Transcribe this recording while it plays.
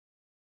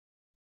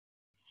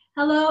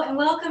Hello and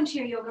welcome to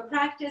your yoga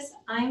practice.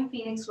 I'm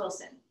Phoenix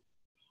Wilson.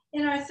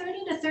 In our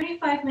 30 to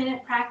 35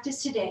 minute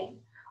practice today,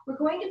 we're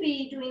going to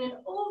be doing an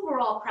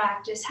overall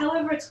practice.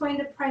 However, it's going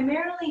to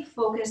primarily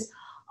focus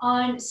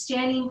on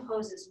standing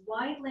poses,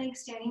 wide leg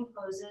standing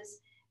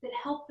poses that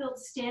help build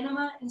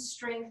stamina and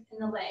strength in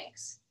the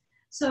legs.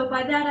 So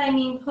by that I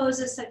mean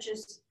poses such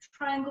as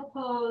triangle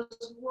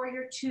pose,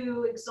 warrior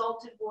two,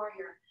 exalted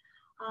warrior.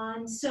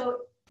 So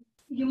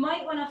you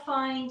might want to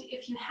find,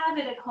 if you have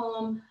it at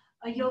home,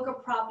 a yoga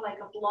prop like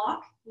a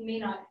block. You may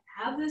not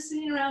have this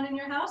sitting around in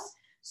your house,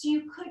 so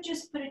you could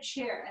just put a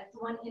chair at the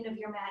one end of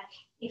your mat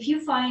if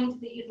you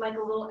find that you'd like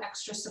a little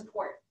extra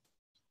support.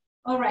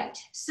 All right,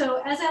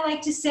 so as I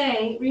like to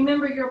say,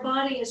 remember your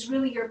body is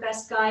really your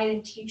best guide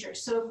and teacher.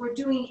 So if we're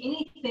doing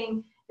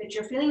anything that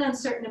you're feeling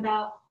uncertain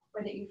about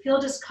or that you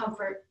feel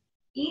discomfort,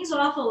 ease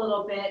off a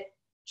little bit,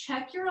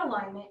 check your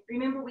alignment.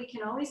 Remember, we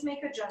can always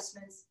make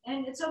adjustments,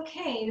 and it's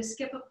okay to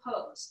skip a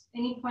pose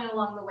any point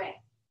along the way.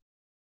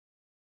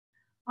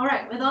 All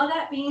right, with all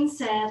that being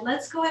said,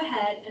 let's go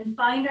ahead and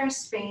find our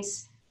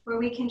space where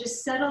we can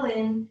just settle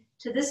in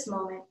to this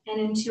moment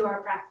and into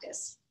our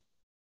practice.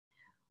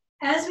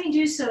 As we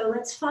do so,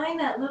 let's find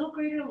that little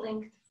greater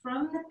length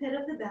from the pit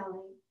of the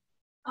belly,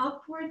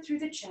 upward through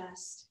the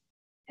chest,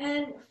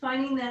 and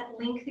finding that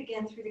length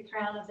again through the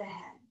crown of the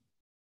head.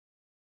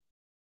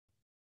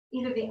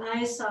 Either the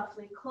eyes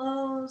softly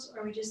close,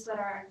 or we just let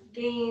our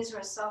gaze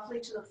rest softly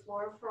to the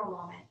floor for a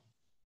moment.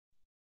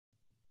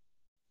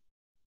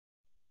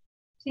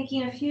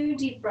 Taking a few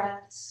deep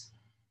breaths,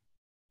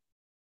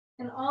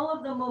 and all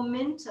of the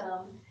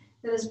momentum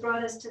that has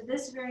brought us to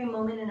this very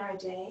moment in our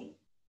day,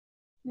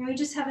 and we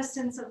just have a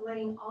sense of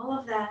letting all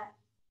of that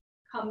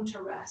come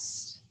to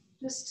rest,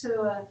 just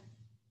to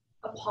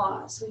a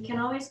pause. We can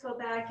always go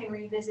back and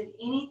revisit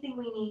anything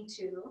we need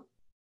to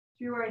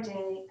through our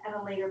day at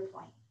a later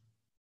point.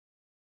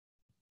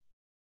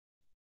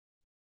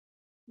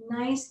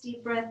 Nice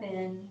deep breath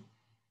in,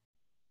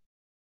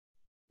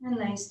 and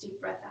nice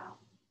deep breath out.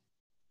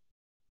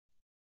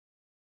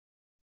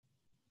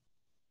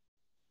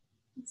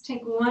 Let's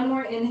take one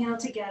more inhale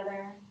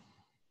together.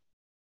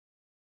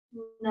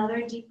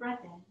 Another deep breath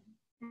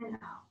in and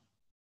out.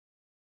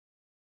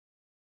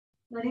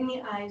 Letting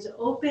the eyes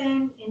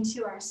open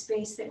into our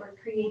space that we're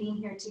creating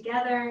here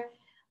together.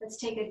 Let's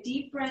take a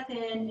deep breath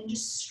in and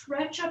just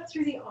stretch up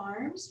through the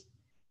arms,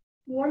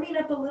 warming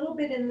up a little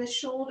bit in the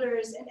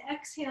shoulders, and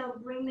exhale,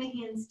 bring the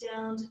hands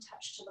down to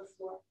touch to the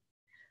floor.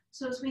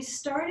 So as we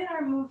start in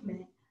our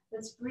movement,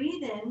 let's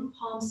breathe in,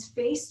 palms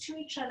face to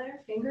each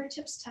other,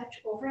 fingertips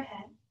touch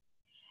overhead.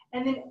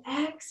 And then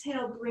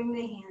exhale, bring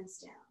the hands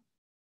down.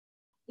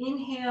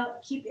 Inhale,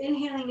 keep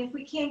inhaling. If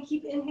we can,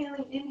 keep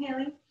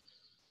inhaling.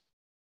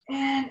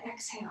 And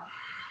exhale.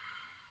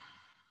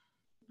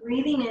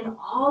 Breathing in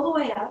all the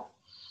way up.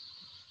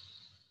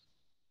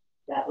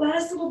 That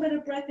last little bit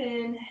of breath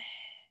in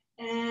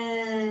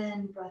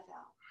and breath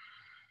out.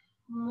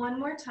 One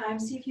more time.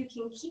 See if you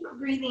can keep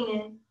breathing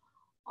in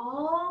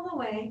all the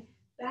way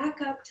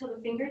back up till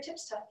the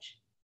fingertips touch.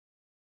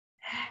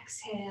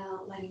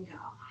 Exhale, letting go.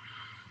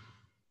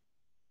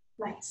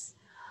 Nice.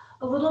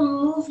 A little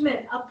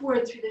movement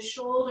upward through the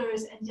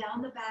shoulders and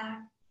down the back.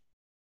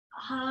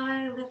 A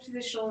high lift through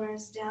the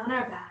shoulders, down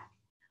our back.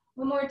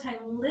 One more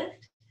time,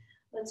 lift.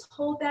 Let's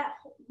hold that,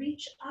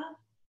 reach up.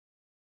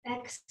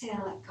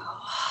 Exhale, let go.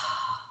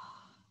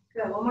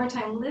 Good, one more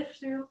time, lift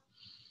through.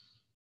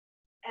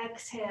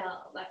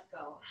 Exhale, let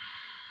go.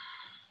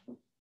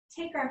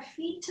 Take our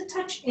feet to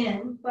touch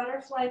in,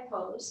 butterfly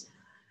pose.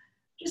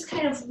 Just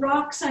kind of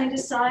rock side to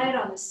side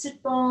on the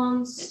sit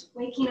bones,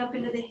 waking up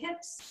into the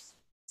hips.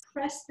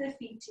 Press the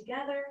feet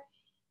together.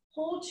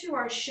 Hold to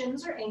our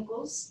shins or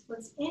ankles.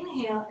 Let's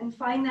inhale and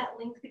find that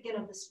length again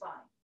of the spine.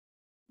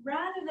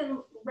 Rather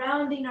than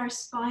rounding our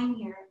spine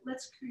here,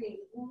 let's create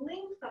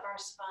length of our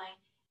spine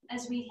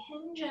as we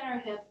hinge at our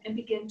hip and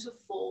begin to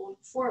fold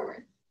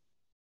forward.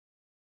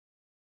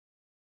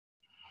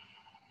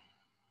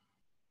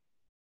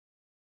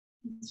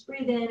 Let's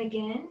breathe in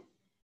again.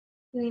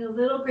 Feeling a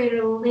little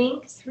greater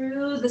length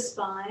through the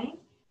spine.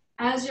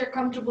 As you're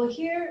comfortable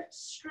here,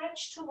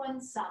 stretch to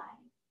one side,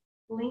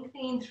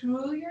 lengthening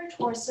through your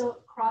torso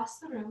across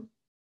the room.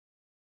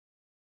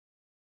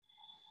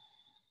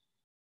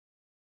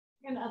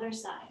 And other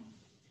side.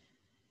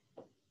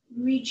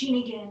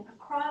 Reaching again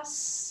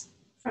across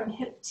from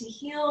hip to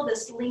heel,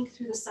 this length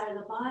through the side of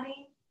the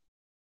body.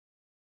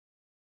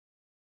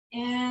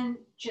 And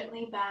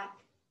gently back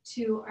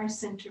to our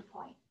center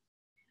point.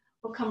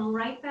 We'll come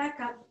right back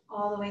up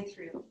all the way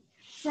through.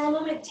 For a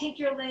moment, take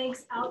your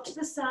legs out to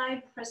the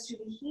side, press through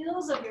the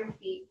heels of your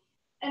feet,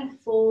 and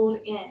fold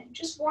in.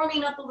 Just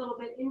warming up a little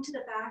bit into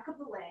the back of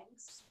the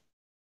legs.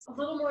 A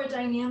little more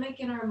dynamic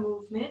in our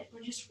movement.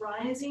 We're just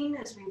rising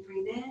as we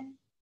breathe in.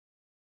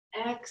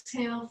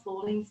 Exhale,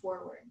 folding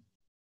forward.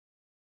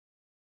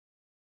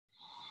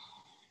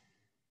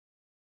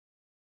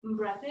 And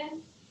breath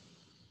in.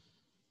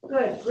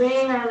 Good.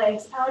 Bring our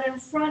legs out in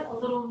front. A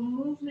little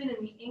movement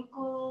in the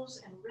ankles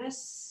and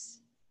wrists.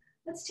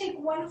 Let's take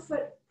one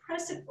foot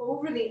press it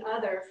over the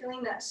other,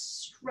 feeling that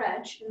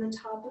stretch in the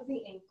top of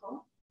the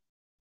ankle.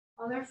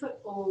 Other foot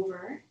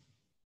over.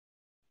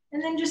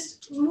 And then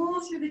just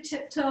move through the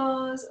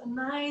tiptoes, a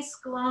nice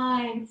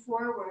glide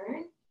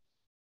forward.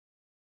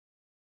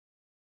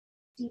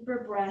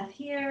 Deeper breath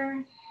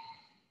here.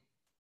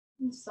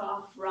 And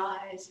soft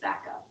rise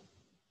back up.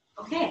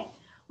 Okay,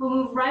 we'll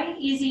move right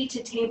easy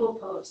to table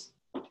pose.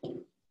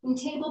 In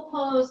table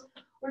pose,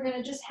 we're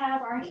going to just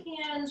have our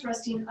hands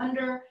resting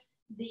under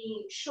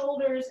the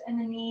shoulders and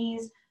the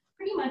knees,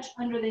 pretty much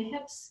under the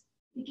hips,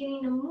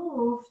 beginning to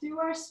move through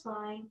our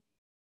spine,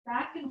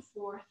 back and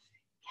forth,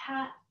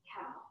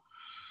 cat-cow.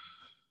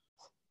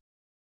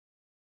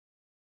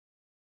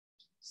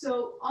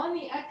 So on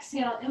the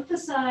exhale,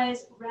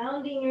 emphasize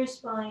rounding your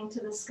spine to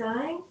the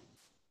sky.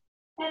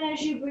 And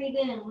as you breathe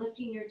in,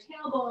 lifting your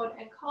tailbone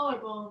and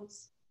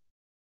collarbones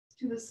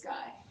to the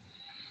sky.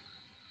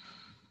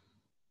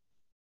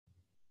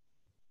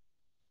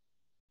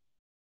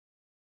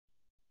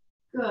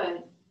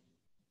 Good.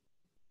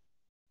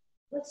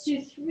 Let's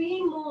do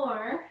 3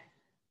 more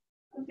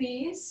of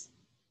these.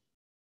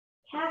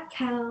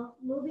 Cat-cow,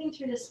 moving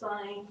through the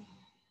spine.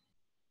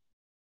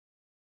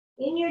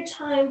 In your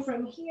time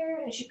from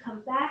here, as you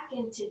come back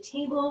into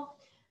table,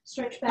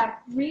 stretch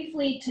back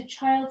briefly to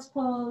child's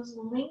pose,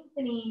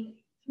 lengthening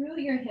through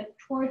your hip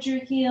towards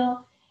your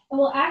heel. And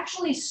we'll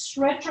actually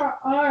stretch our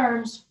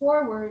arms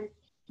forward,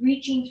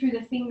 reaching through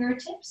the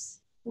fingertips,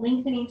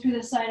 lengthening through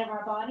the side of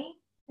our body.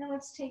 And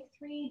let's take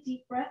 3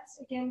 deep breaths,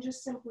 again,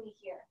 just simply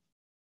here.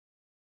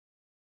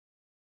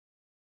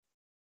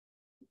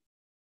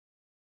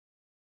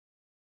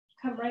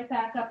 Come right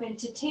back up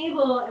into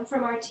table, and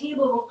from our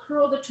table, we'll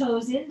curl the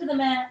toes into the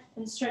mat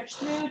and stretch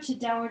through to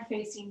downward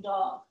facing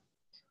dog.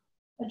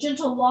 A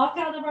gentle walk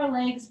out of our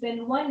legs,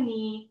 bend one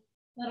knee,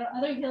 let our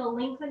other heel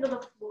lengthen to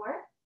the floor,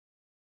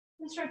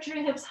 and stretch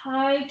your hips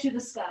high to the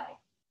sky.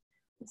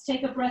 Let's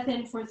take a breath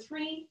in for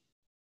 3,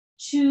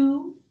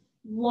 2,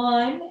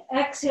 1.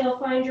 Exhale,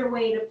 find your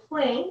way to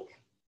plank.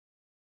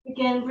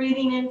 Again,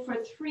 breathing in for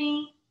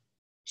 3,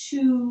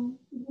 2,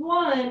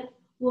 1.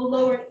 We'll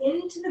lower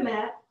into the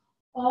mat,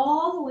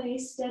 all the way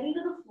steady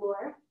to the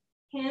floor.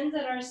 Hands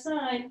at our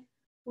side,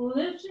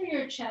 lift through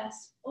your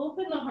chest,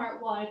 open the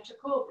heart wide to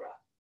cobra.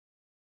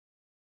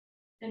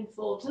 And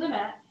fold to the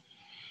mat.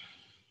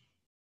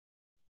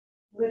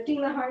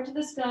 Lifting the heart to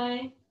the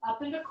sky,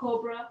 up into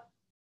cobra.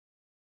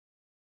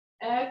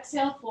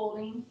 Exhale,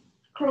 folding.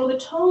 Curl the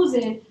toes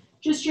in,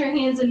 just your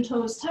hands and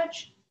toes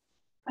touch.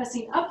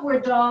 Pressing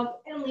upward dog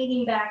and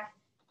leaning back,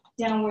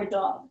 downward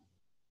dog.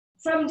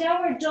 From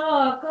downward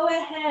dog, go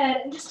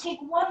ahead and just take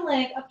one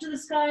leg up to the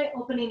sky,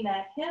 opening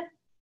that hip,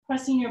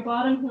 pressing your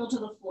bottom heel to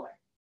the floor.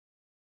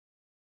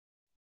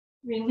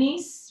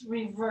 Release,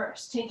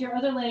 reverse. Take your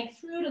other leg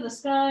through to the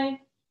sky,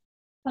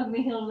 hug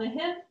the heel to the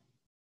hip,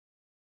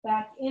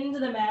 back into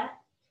the mat.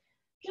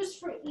 Just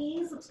for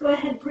ease, let's go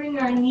ahead and bring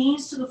our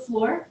knees to the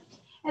floor.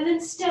 And then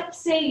step,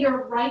 say,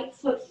 your right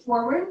foot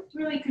forward.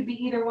 Really could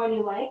be either one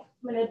you like.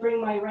 I'm going to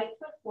bring my right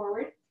foot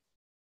forward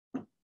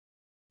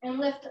and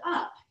lift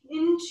up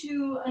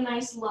into a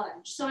nice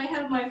lunge. So I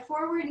have my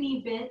forward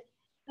knee bent.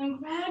 I'm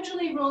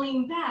gradually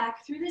rolling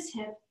back through this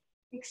hip,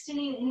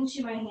 extending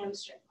into my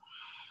hamstring.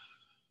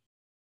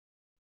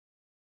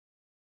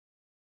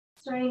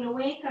 Starting to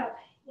wake up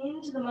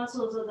into the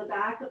muscles of the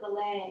back of the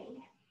leg.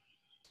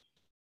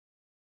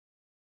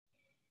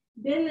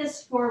 Bend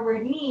this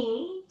forward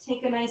knee,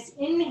 take a nice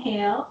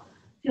inhale,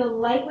 feel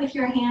light with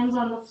your hands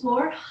on the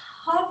floor,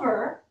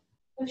 hover,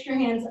 lift your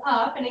hands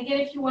up, and again,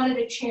 if you wanted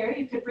a chair,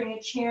 you could bring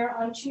a chair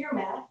onto your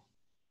mat,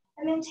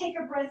 and then take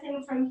a breath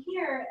in from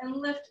here and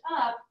lift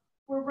up.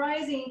 We're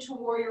rising to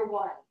warrior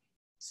one.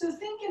 So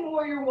think in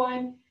warrior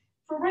one,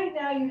 for right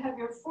now, you have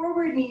your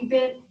forward knee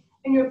bent,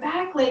 and your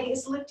back leg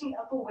is lifting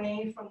up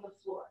away from the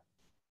floor.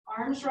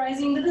 Arms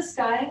rising to the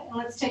sky, and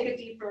let's take a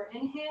deeper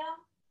inhale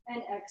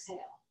and exhale.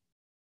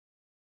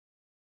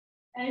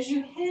 As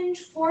you hinge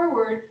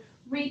forward,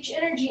 reach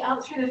energy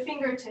out through the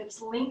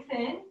fingertips,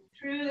 lengthen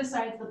through the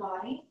sides of the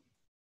body,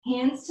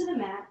 hands to the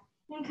mat,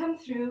 and come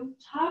through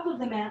top of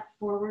the mat,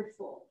 forward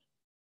fold.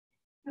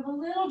 Have a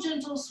little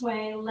gentle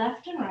sway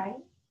left and right.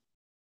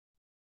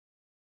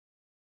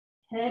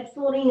 Head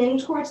folding in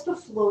towards the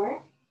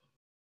floor.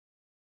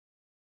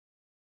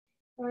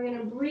 We're going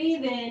to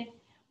breathe in,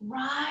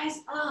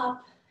 rise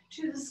up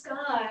to the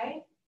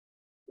sky,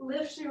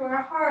 lift through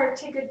our heart,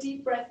 take a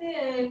deep breath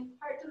in,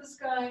 heart to the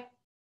sky,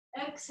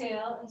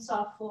 exhale, and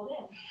soft fold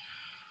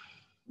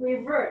in.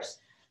 Reverse.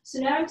 So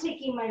now I'm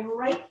taking my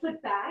right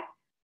foot back.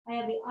 I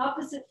have the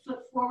opposite foot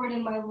forward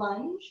in my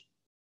lunge,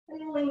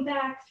 and rolling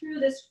back through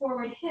this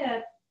forward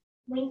hip,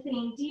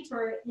 lengthening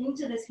deeper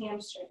into this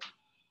hamstring.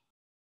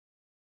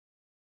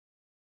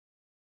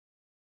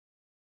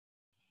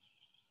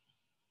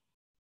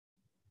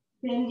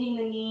 Bending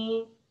the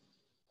knee.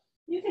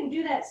 You can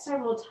do that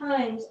several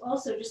times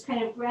also, just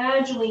kind of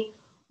gradually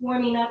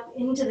warming up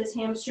into this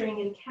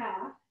hamstring and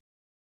calf.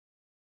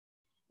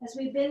 As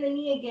we bend the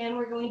knee again,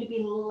 we're going to be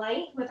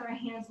light with our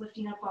hands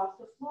lifting up off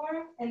the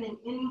floor, and then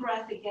in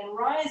breath again,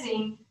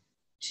 rising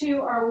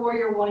to our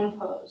warrior one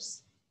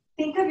pose.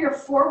 Think of your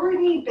forward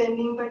knee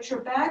bending, but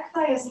your back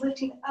thigh is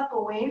lifting up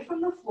away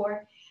from the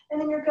floor, and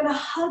then you're gonna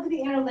hug the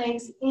inner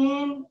legs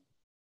in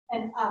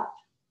and up.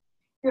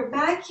 Your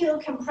back heel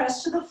can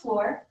press to the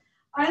floor.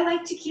 I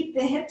like to keep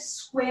the hips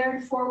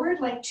squared forward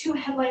like two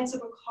headlights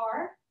of a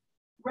car,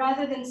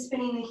 rather than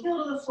spinning the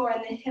heel to the floor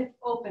and the hip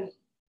opening.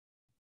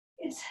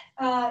 It's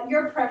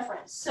your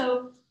preference.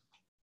 So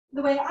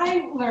the way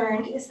I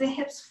learned is the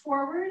hips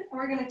forward, and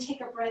we're gonna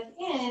take a breath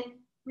in,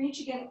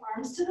 reach again,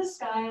 arms to the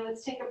sky.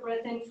 Let's take a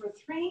breath in for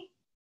 3,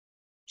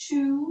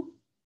 2,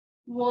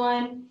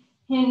 1.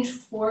 Hinge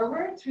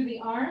forward through the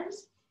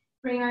arms.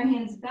 Bring our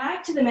hands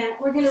back to the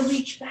mat. We're gonna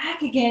reach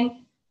back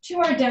again to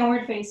our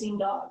downward facing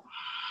dog.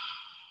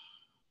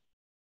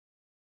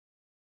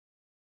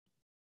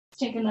 Let's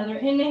take another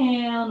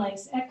inhale,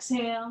 nice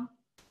exhale.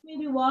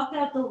 Maybe walk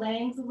out the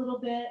legs a little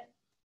bit,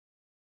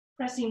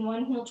 pressing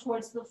one heel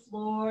towards the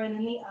floor and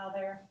then the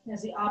other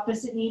as the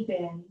opposite knee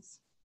bends.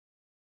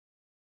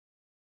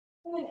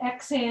 And then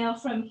exhale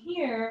from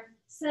here,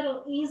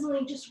 settle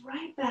easily just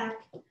right back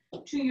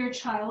to your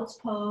child's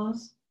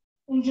pose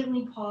and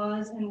gently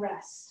pause and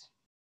rest.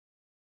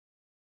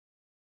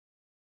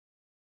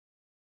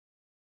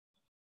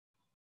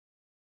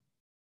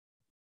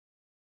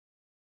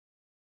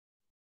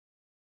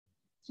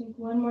 Take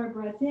one more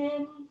breath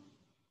in.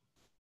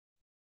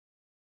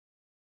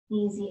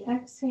 Easy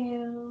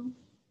exhale.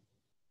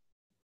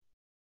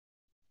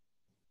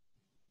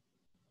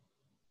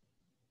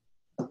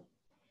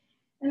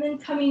 And then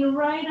coming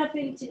right up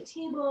into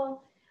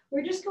table,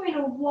 we're just going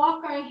to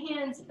walk our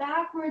hands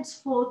backwards,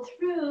 fold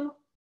through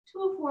to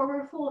a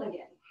forward fold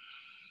again.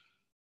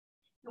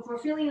 If we're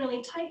feeling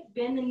really tight,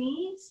 bend the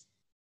knees.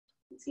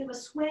 Let's give a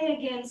sway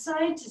again,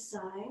 side to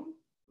side,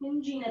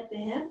 hinging at the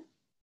hip.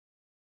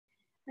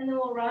 And then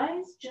we'll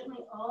rise gently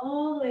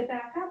all the way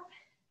back up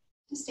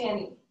to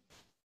standing.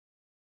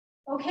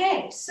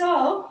 Okay,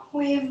 so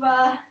we've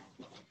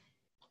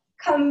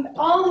come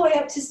all the way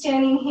up to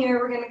standing here.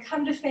 We're going to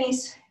come to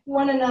face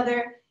one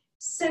another,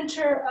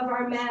 center of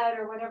our mat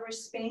or whatever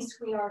space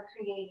we are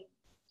creating.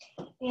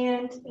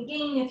 And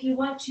again, if you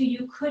want to,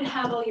 you could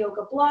have a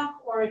yoga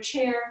block or a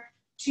chair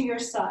to your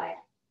side.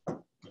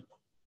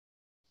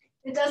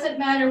 It doesn't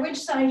matter which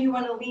side you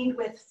want to lead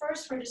with.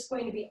 First, we're just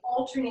going to be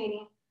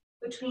alternating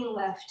between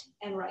left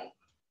and right.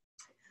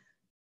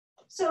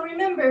 So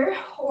remember,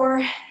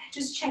 or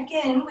just check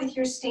in with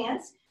your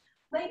stance.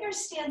 Let your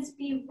stance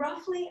be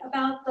roughly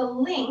about the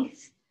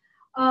length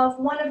of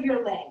one of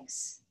your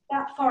legs,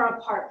 that far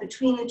apart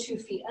between the 2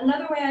 feet.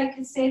 Another way I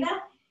could say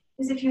that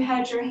is if you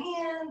had your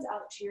hands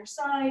out to your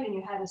side and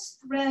you had a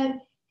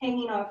thread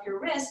hanging off your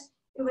wrist,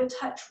 it would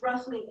touch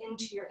roughly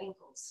into your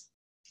ankles.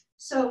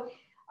 So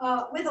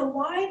with a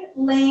wide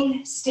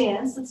leg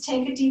stance, let's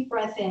take a deep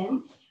breath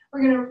in.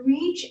 We're going to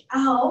reach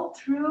out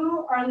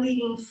through our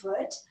leading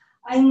foot.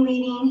 I'm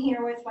leading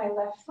here with my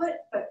left foot,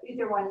 but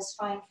either one is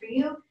fine for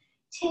you.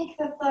 Take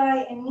the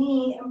thigh and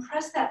knee and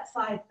press that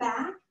thigh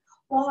back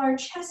while our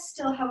chest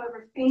still,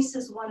 however,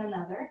 faces one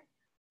another.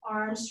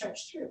 Arms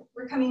stretched through.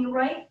 We're coming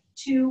right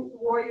to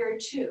warrior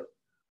two.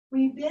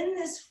 We bend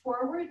this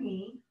forward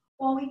knee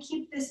while we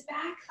keep this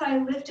back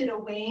thigh lifted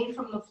away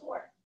from the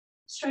floor.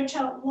 Stretch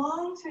out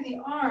long through the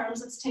arms.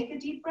 Let's take a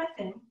deep breath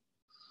in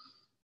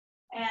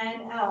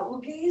and out. We'll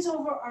gaze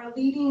over our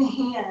leading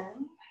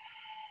hand,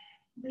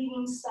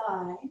 leading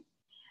side.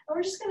 And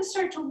we're just going to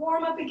start to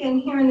warm up again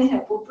here in the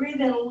hip. We'll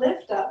breathe in,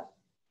 lift up,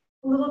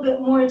 a little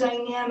bit more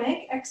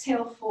dynamic.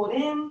 Exhale, fold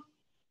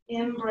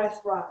in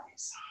breath,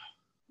 rise.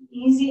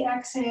 Easy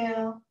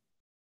exhale.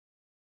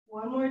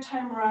 One more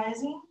time,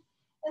 rising.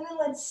 And then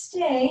let's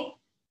stay,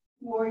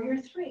 warrior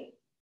three.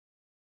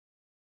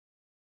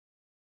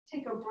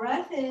 Take a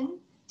breath in,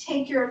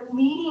 take your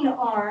leading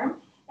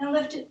arm and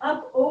lift it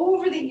up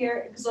over the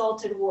ear,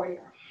 exalted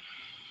warrior.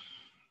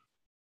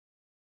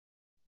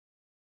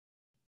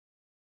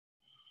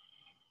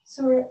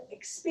 So we're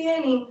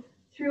expanding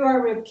through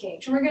our rib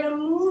cage. We're going to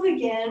move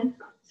again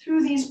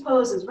through these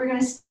poses. We're going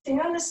to stay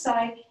on the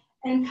side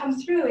and come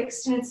through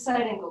extended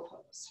side angle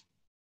pose.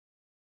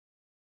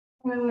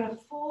 And I'm going to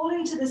fold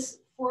into this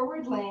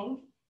forward leg,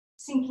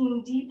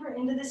 sinking deeper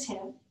into this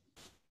hip.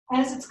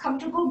 As it's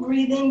comfortable,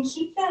 breathe in,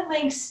 keep that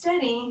leg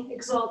steady,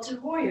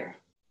 exalted warrior.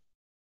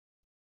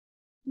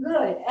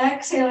 Good.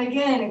 Exhale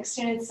again,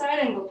 extended side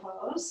angle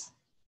pose.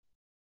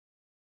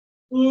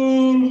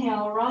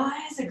 Inhale,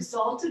 rise,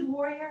 exalted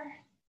warrior.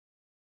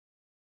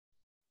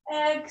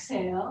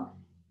 Exhale,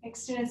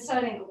 extended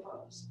side angle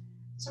pose.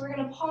 So we're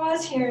going to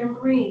pause here and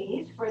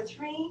breathe for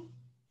 3,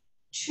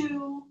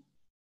 2,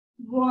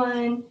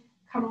 1.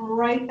 Come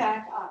right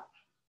back up.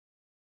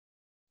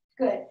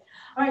 Good.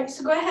 All right,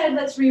 so go ahead.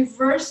 Let's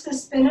reverse the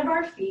spin of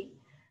our feet.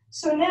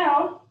 So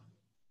now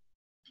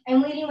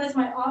I'm leading with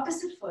my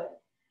opposite foot.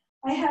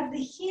 I have the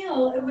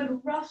heel, it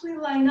would roughly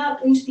line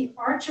up into the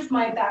arch of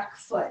my back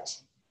foot.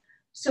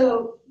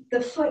 So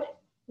the foot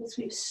will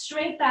sweep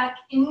straight back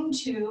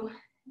into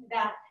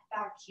that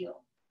back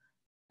heel.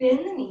 Bend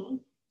the knee,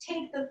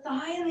 take the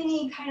thigh and the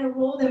knee, kind of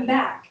roll them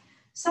back.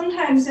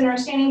 Sometimes in our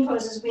standing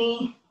poses,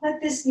 we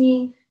let this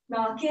knee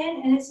knock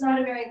in, and it's not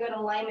a very good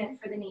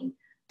alignment for the knee.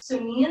 So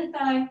knee and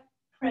thigh,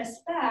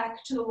 press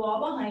back to the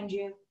wall behind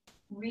you,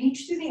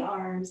 reach through the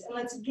arms, and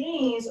let's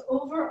gaze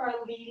over our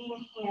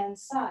leading hand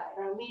side,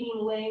 our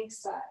leading leg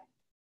side.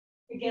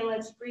 Again,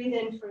 let's breathe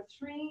in for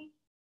 3,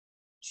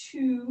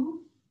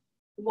 2,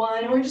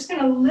 1. And we're just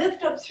gonna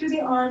lift up through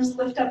the arms,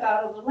 lift up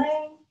out of the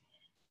leg.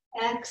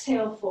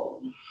 Exhale,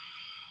 fold.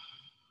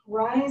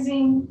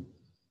 Rising.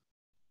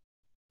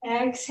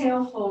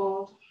 Exhale,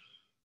 fold.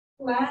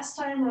 Last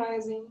time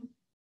rising.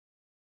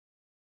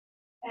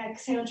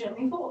 Exhale,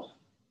 gently fold.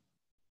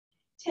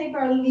 Take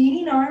our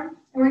leading arm,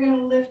 and we're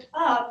gonna lift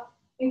up,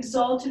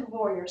 exalted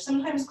warrior,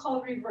 sometimes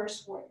called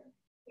reverse warrior,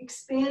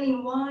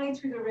 expanding wide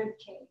through the rib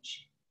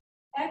cage.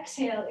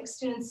 Exhale,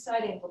 extended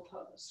side angle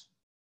pose.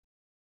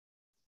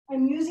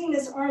 I'm using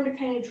this arm to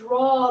kind of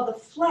draw the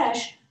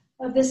flesh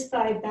of this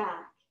thigh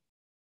back.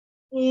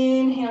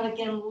 Inhale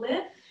again,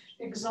 lift,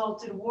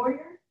 exalted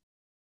warrior.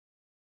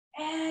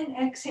 And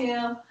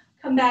exhale,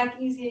 come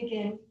back easy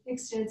again,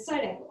 extended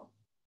side angle.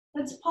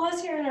 Let's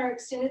pause here in our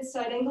extended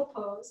side angle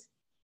pose.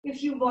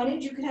 If you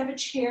wanted, you could have a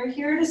chair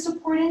here to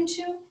support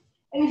into.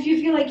 And if you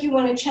feel like you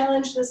want to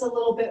challenge this a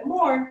little bit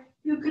more,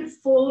 you could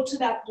fold to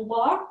that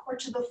block or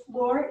to the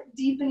floor,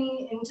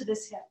 deepening into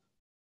this hip.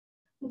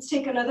 Let's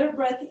take another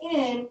breath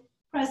in,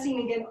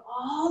 pressing again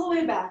all the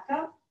way back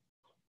up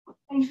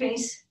and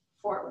face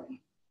forward.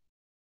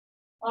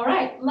 All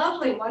right,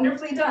 lovely,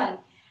 wonderfully done.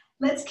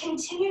 Let's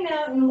continue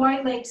now in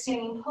wide leg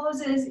standing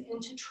poses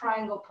into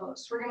triangle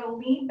pose. We're gonna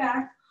lean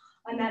back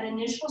on that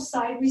initial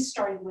side we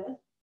started with.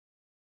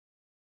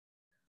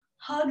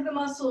 Hug the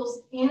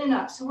muscles in and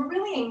up. So we're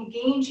really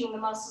engaging the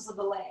muscles of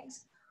the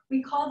legs.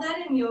 We call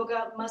that in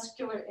yoga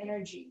muscular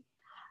energy.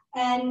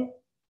 And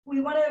we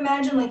want to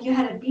imagine like you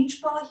had a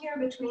beach ball here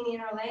between the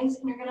inner legs,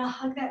 and you're going to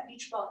hug that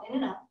beach ball in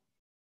and up.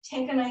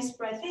 Take a nice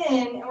breath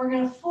in, and we're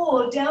going to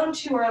fold down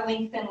to our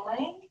lengthened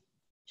leg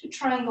to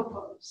triangle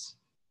pose.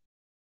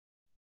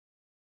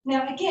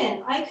 Now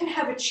again, I could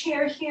have a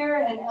chair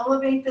here and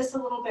elevate this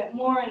a little bit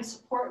more and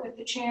support with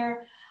the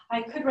chair.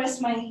 I could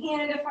rest my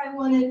hand if I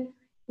wanted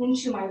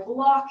into my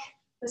block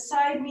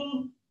beside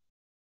me.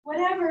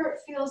 Whatever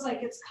feels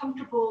like it's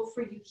comfortable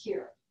for you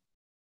here.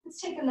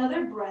 Let's take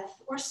another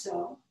breath or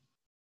so.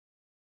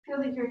 Feel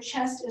that your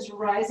chest is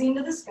rising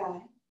to the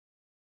sky.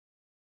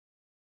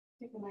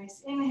 Take a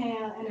nice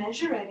inhale, and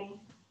as you're ready,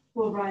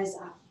 we'll rise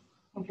up.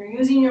 If you're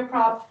using your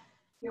prop,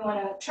 you want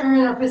to turn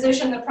or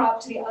position the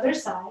prop to the other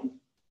side.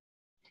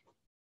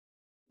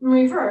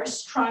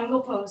 Reverse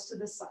triangle pose to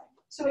the side.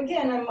 So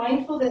again, I'm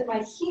mindful that my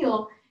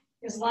heel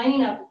is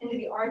lining up into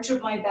the arch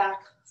of my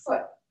back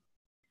foot.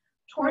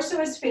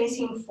 Torso is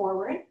facing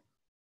forward.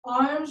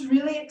 Arms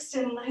really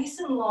extend nice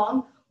and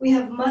long. We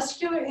have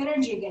muscular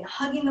energy again,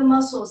 hugging the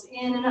muscles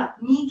in and up.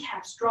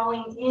 Kneecaps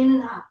drawing in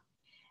and up.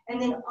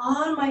 And then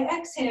on my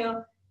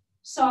exhale,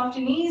 soft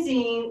and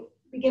easy,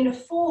 begin to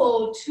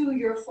fold to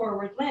your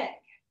forward leg.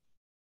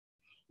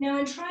 Now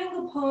in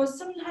triangle pose,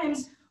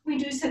 sometimes we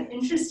do some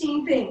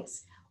interesting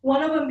things.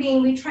 One of them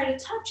being we try to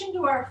touch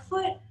into our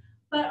foot,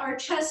 but our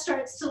chest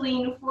starts to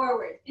lean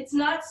forward. It's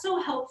not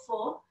so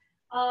helpful.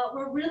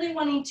 We're really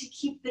wanting to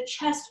keep the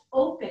chest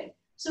open.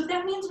 So if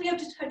that means we have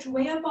to touch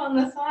way up on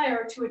the thigh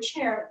or to a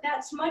chair,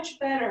 that's much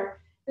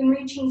better than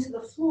reaching to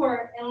the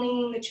floor and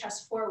leaning the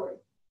chest forward.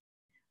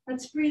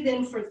 Let's breathe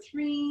in for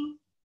 3,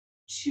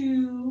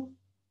 2,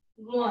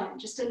 1.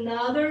 Just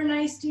another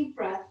nice deep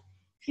breath.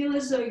 Feel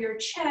as though your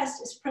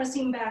chest is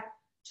pressing back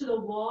to the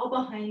wall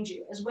behind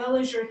you, as well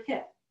as your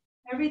hip.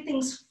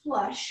 Everything's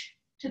flush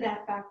to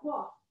that back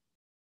wall.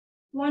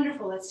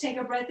 Wonderful. Let's take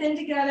a breath in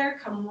together,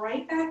 come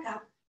right back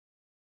up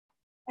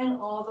and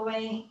all the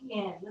way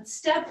in. Let's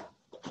step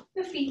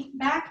the feet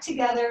back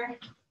together.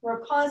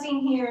 We're pausing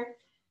here,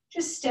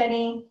 just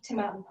steady to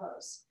mountain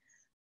pose.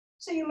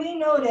 So you may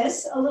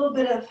notice a little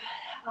bit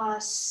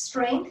of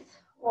strength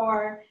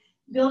or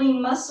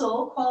building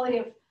muscle, quality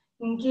of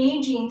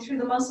engaging through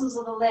the muscles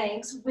of the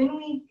legs when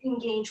we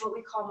engage what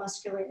we call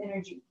muscular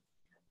energy.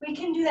 We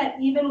can do that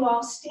even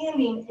while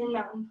standing in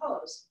mountain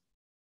pose.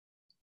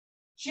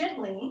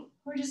 Gently,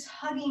 we're just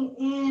hugging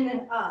in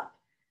and up,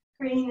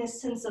 creating this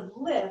sense of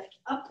lift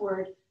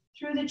upward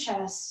through the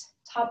chest,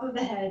 top of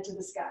the head to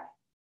the sky.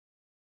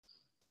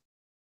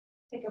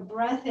 Take a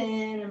breath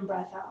in and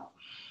breath out.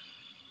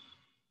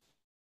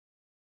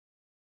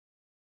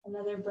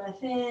 Another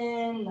breath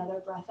in,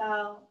 another breath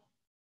out.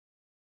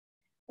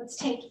 Let's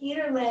take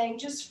either leg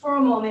just for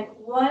a moment.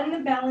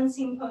 One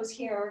balancing pose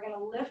here. We're going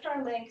to lift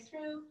our leg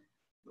through,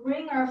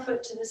 bring our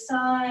foot to the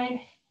side,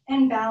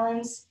 and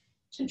balance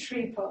to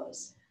tree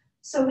pose.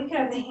 So we could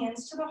have the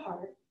hands to the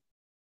heart.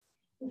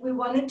 If we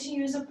wanted to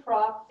use a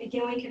prop,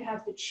 again, we could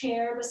have the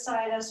chair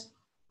beside us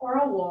or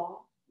a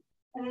wall,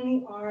 and then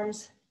the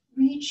arms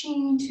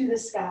reaching to the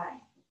sky.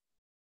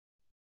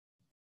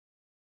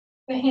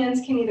 The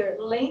hands can either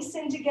lace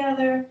in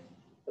together,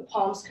 the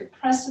palms could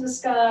press to the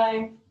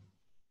sky,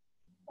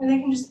 or they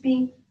can just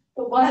be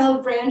the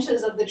wild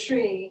branches of the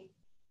tree.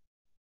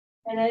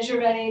 And as you're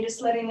ready,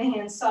 just letting the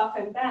hands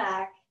soften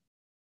back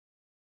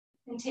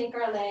and take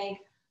our leg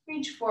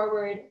reach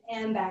forward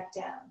and back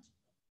down.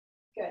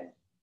 Good.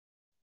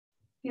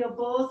 Feel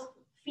both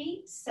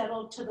feet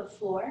settled to the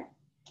floor.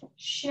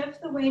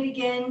 Shift the weight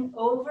again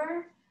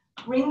over,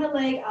 bring the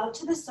leg out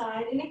to the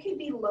side, and it can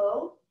be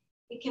low,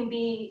 it can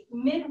be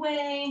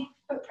midway,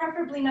 but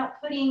preferably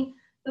not putting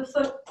the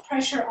foot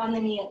pressure on the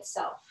knee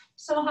itself.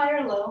 So high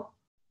or low,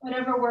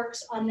 whatever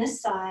works on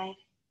this side.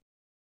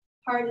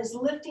 Heart is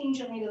lifting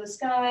gently to the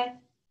sky.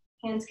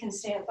 Hands can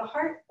stay at the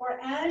heart, or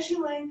as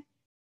you like,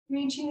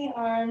 reaching the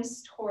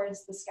arms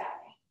towards the sky.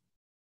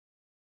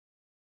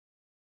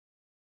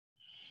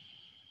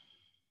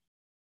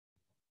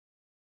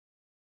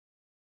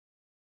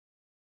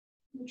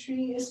 The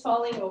tree is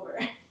falling over.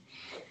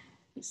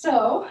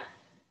 So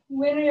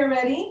when you're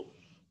ready,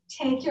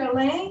 take your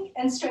leg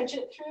and stretch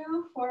it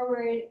through,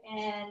 forward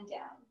and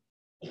down.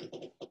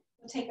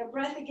 We'll take a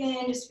breath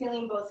again, just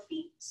feeling both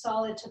feet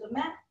solid to the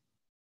mat.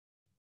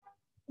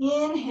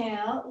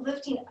 Inhale,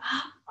 lifting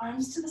up,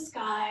 arms to the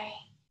sky.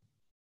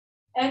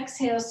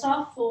 Exhale,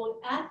 soft fold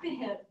at the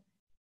hip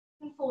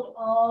and fold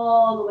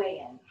all the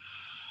way in.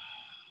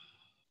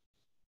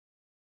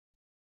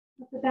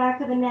 Let the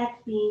back of the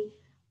neck be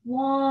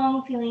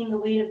long, feeling the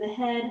weight of the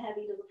head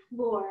heavy to the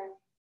floor.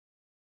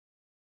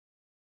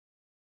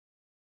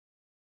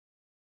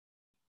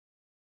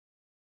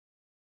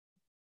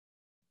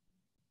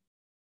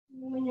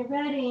 When you're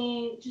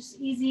ready,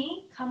 just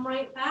easy, come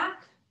right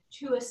back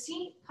to a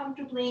seat,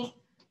 comfortably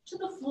to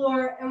the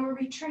floor, and we're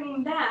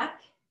returning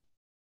back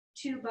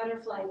to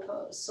butterfly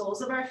pose.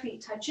 Soles of our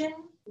feet touch in,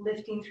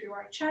 lifting through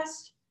our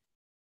chest,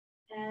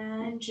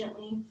 and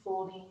gently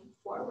folding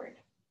forward.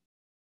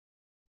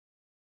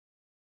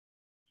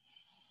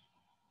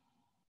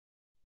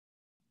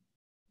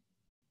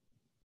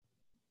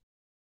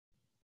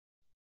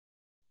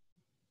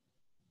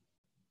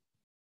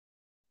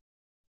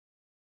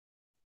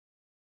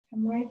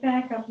 Come right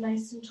back up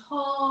nice and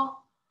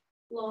tall,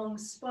 long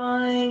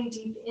spine,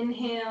 deep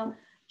inhale.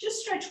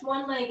 Just stretch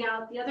one leg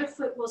out, the other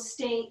foot will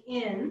stay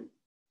in.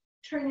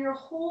 Turn your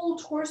whole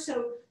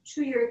torso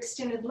to your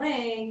extended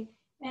leg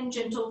and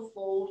gentle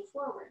fold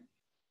forward.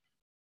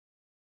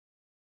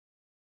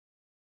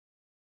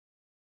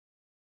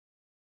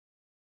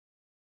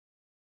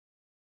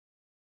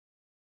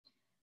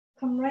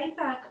 Come right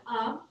back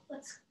up.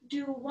 Let's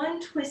do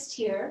one twist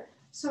here.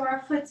 So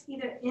our foot's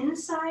either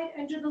inside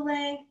edge of the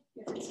leg.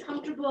 If it's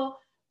comfortable,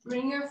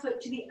 bring your foot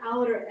to the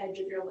outer edge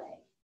of your leg.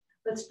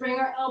 Let's bring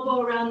our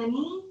elbow around the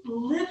knee,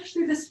 lift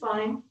through the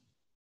spine,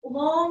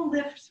 long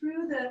lift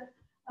through the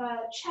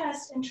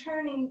chest, and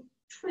turning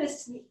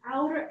twist to the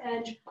outer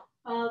edge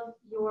of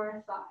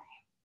your thigh.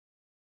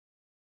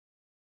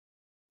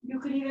 You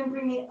could even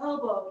bring the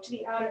elbow to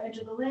the outer edge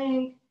of the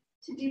leg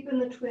to deepen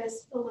the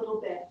twist a little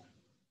bit.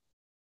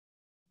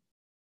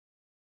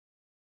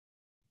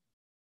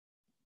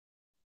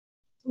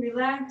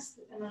 Relax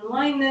and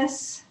align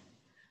this.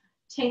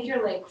 Take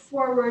your leg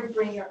forward,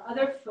 bring your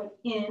other foot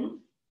in.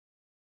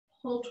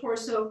 Whole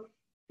torso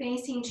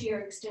facing to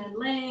your extended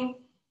leg.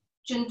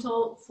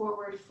 Gentle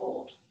forward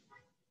fold.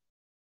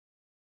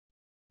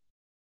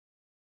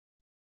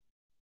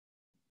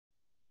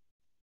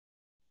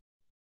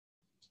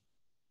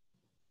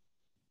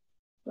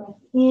 Breath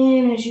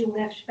in as you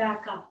lift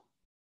back up.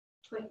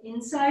 Foot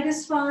inside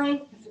is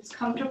fine. If it's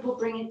comfortable,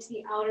 bring it to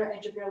the outer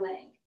edge of your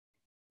leg.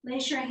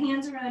 Place your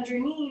hands around your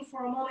knee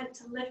for a moment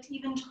to lift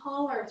even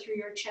taller through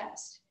your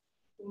chest.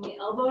 Bring the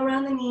elbow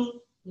around the knee,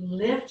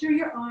 lift through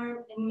your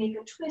arm, and make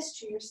a twist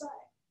to your side.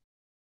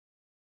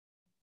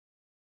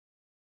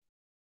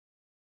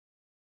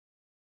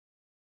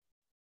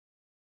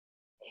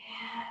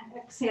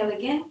 And exhale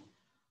again.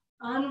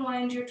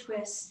 Unwind your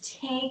twist.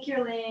 Take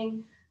your leg,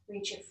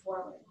 reach it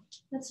forward.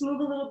 Let's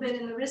move a little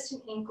bit in the wrists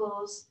and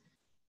ankles,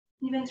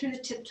 even through the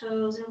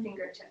tiptoes and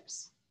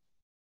fingertips.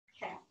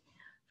 Okay.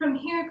 From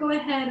here, go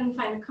ahead and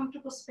find a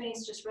comfortable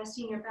space, just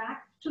resting your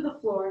back to the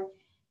floor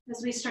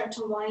as we start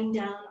to wind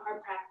down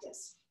our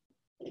practice.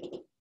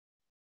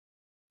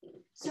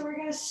 So we're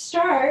going to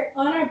start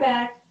on our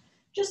back,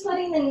 just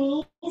letting the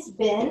knees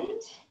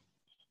bend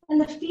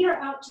and the feet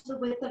are out to the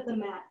width of the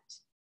mat.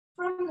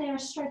 From there,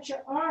 stretch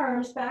your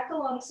arms back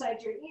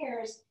alongside your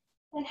ears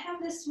and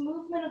have this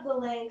movement of the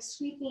legs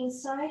sweeping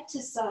side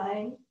to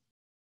side,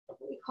 what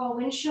we call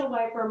windshield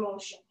wiper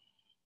motion.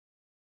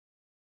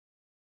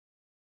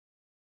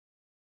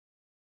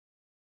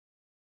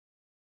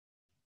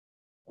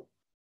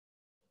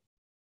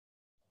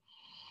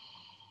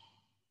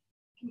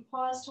 You can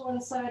pause to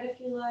one side if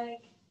you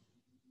like.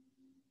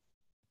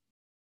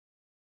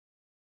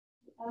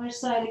 The other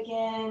side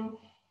again.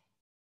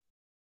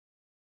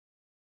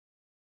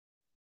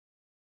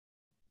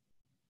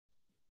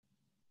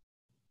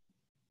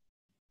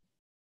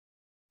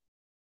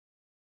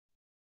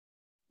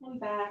 And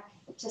back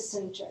to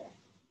center.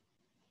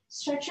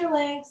 Stretch your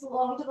legs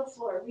along to the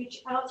floor.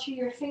 Reach out through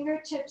your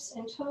fingertips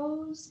and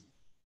toes.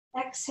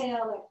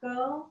 Exhale, let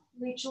go.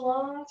 Reach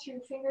long through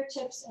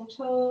fingertips and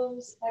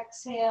toes.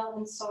 Exhale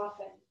and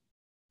soften.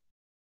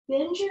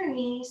 Bend your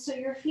knees so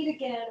your feet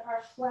again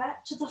are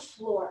flat to the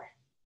floor.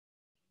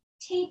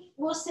 take,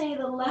 we'll say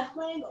the left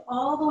leg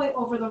all the way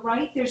over the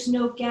right. There's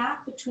no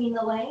gap between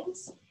the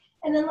legs.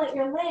 And then let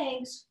your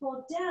legs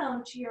fold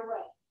down to your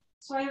right.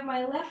 So I have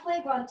my left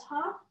leg on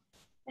top.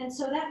 And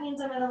so that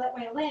means I'm going to let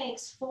my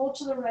legs fold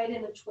to the right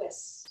in a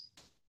twist.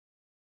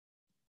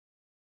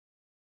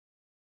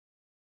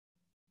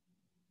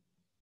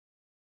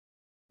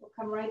 We'll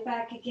come right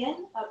back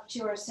again up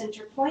to our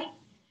center point.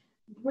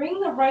 Bring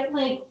the right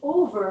leg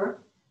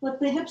over. Let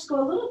the hips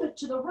go a little bit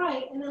to the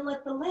right, and then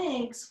let the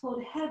legs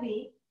fold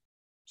heavy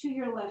to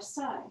your left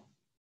side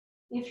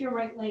if your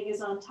right leg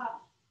is on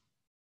top.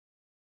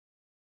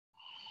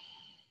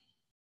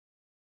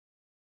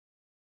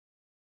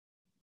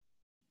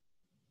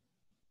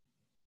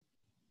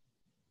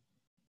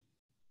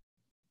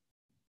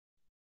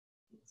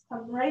 Let's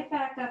come right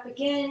back up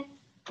again.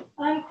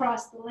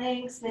 Uncross the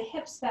legs, the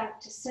hips back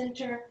to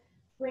center.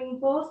 Bring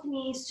both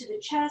knees to the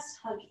chest,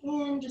 hug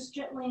in just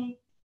gently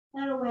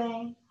and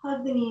away.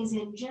 Hug the knees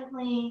in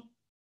gently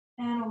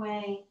and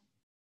away.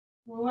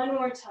 One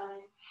more time.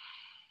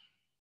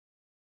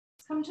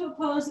 Let's come to a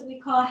pose that we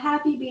call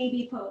happy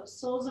baby pose.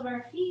 Soles of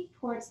our feet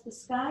towards the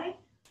sky.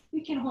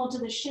 We can hold to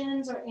the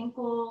shins or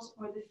ankles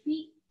or the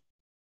feet.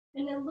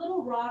 And a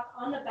little rock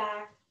on the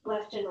back,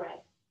 left and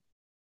right.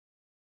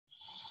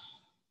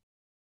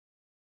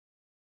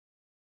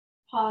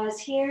 Pause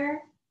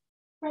here.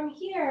 From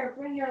here,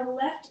 bring your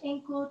left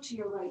ankle to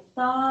your right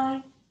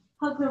thigh.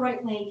 Hug the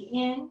right leg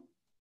in.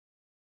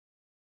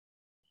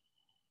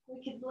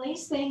 We could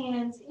place the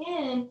hands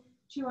in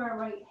to our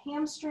right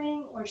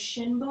hamstring or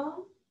shin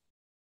bone.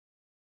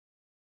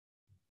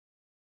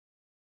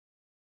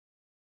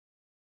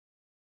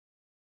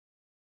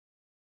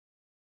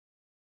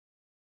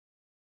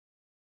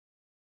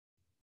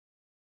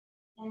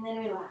 And then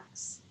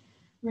relax.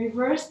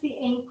 Reverse the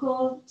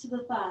ankle to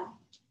the thigh.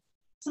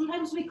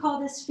 Sometimes we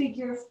call this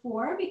figure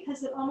 4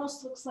 because it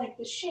almost looks like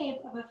the shape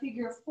of a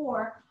figure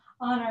 4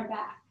 on our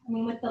back,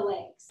 with the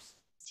legs.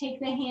 Take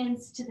the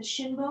hands to the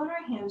shin bone or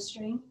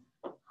hamstring.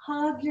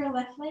 Hug your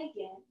left leg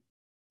in.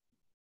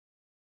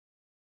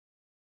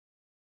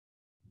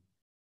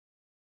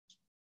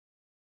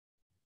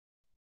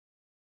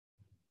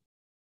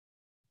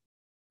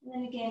 And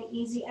then again,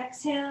 easy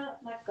exhale,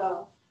 let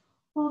go.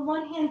 Hold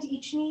one hand to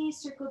each knee,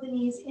 circle the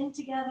knees in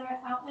together,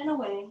 out and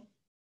away.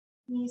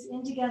 Knees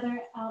in together,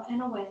 out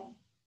and away.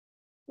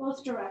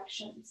 Both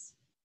directions.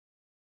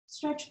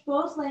 Stretch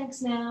both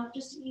legs now,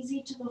 just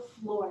easy to the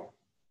floor.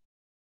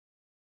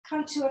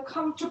 Come to a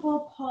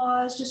comfortable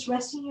pause, just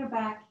resting your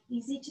back,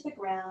 easy to the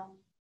ground.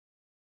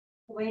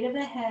 The weight of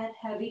the head,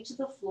 heavy to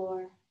the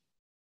floor.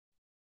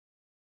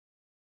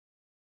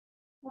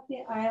 Let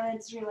the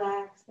eyelids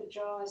relax, the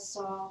jaw is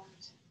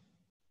soft.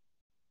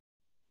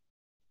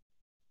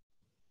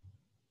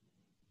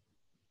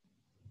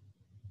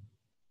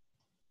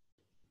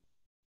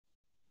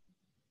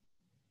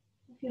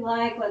 If you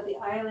like, let the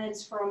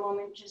eyelids for a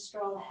moment just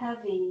draw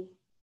heavy.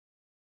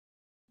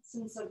 A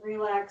sense of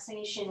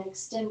relaxation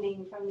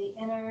extending from the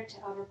inner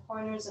to outer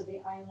corners of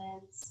the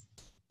eyelids.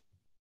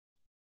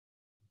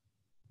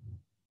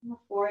 And the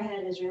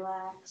forehead is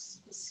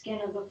relaxed, the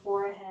skin of the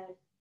forehead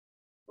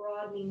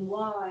broadening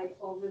wide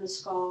over the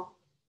skull.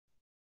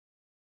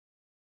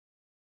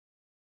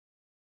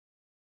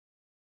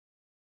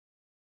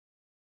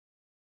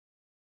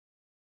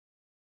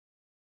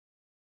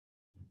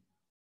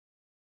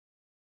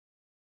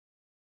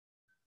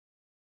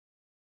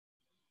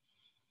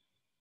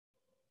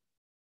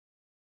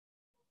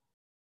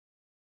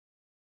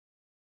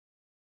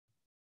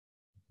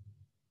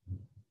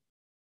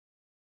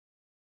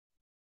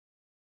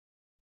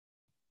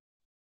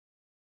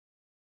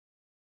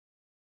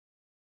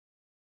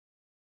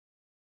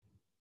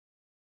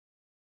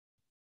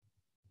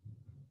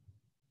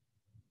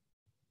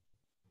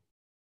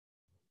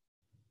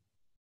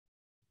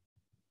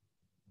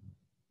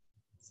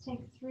 Let's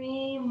take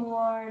 3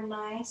 more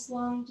nice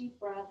long deep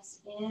breaths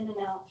in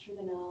and out through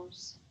the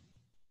nose.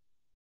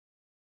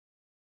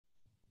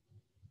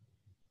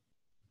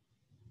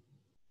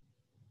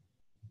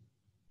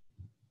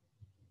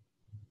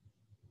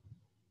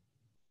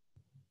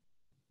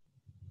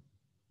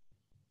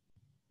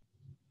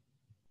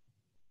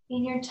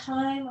 In your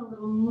time, a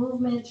little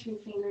movement through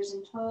fingers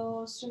and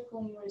toes,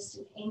 circling wrists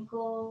and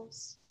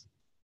ankles,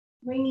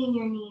 bringing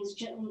your knees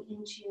gently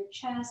into your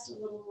chest, a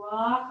little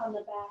rock on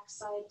the back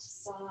side to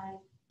side.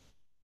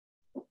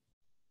 You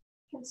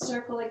can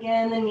circle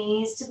again the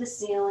knees to the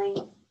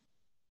ceiling.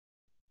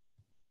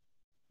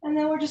 And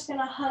then we're just going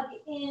to hug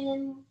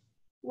in,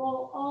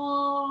 roll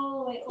all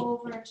the way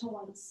over to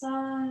one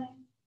side.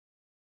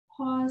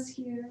 Pause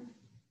here.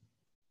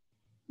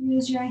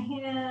 Use your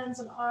hands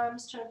and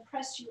arms to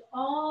press you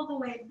all the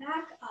way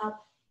back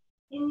up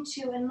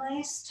into a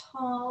nice,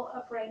 tall,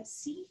 upright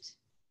seat.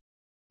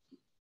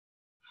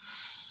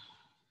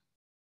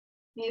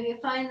 Maybe you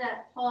find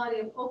that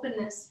quality of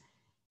openness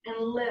and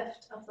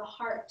lift of the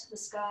heart to the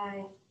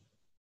sky,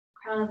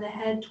 crown of the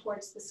head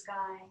towards the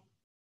sky.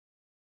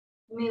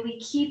 May we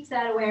keep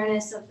that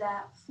awareness of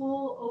that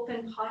full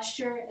open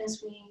posture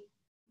as we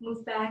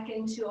move back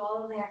into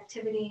all of the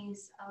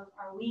activities of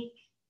our week.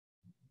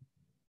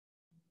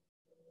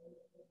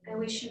 I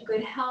wish you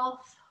good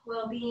health,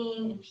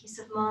 well-being, and peace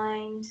of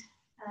mind.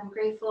 I'm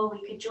grateful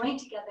we could join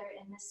together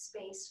in this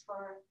space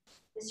for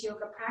this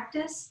yoga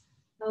practice.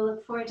 I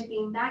look forward to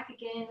being back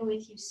again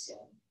with you soon.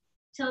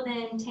 Till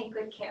then, take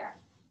good care.